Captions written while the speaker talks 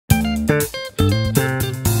Welcome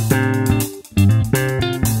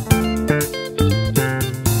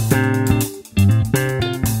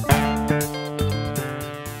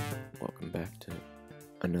back to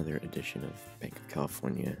another edition of Banc of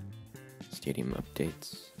California Stadium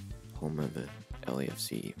Updates, home of the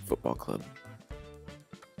LAFC football club.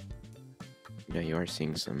 Now you are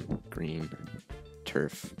seeing some green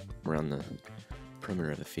turf around the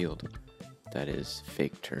perimeter of the field. That is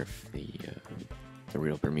fake turf. The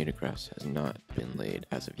real Bermuda grass has not been laid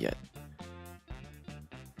as of yet.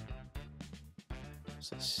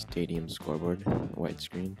 It's a stadium scoreboard,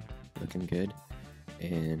 widescreen, looking good.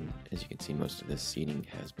 And as you can see, most of the seating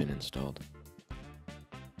has been installed.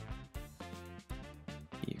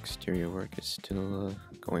 The exterior work is still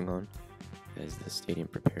going on as the stadium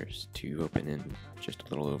prepares to open in just a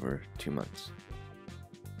little over 2 months.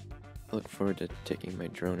 I look forward to taking my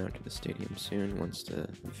drone out to the stadium soon once the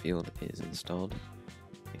field is installed.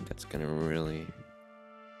 I think that's gonna really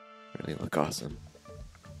look awesome.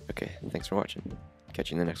 Okay, thanks for watching.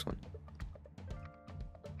 Catch you in the next one.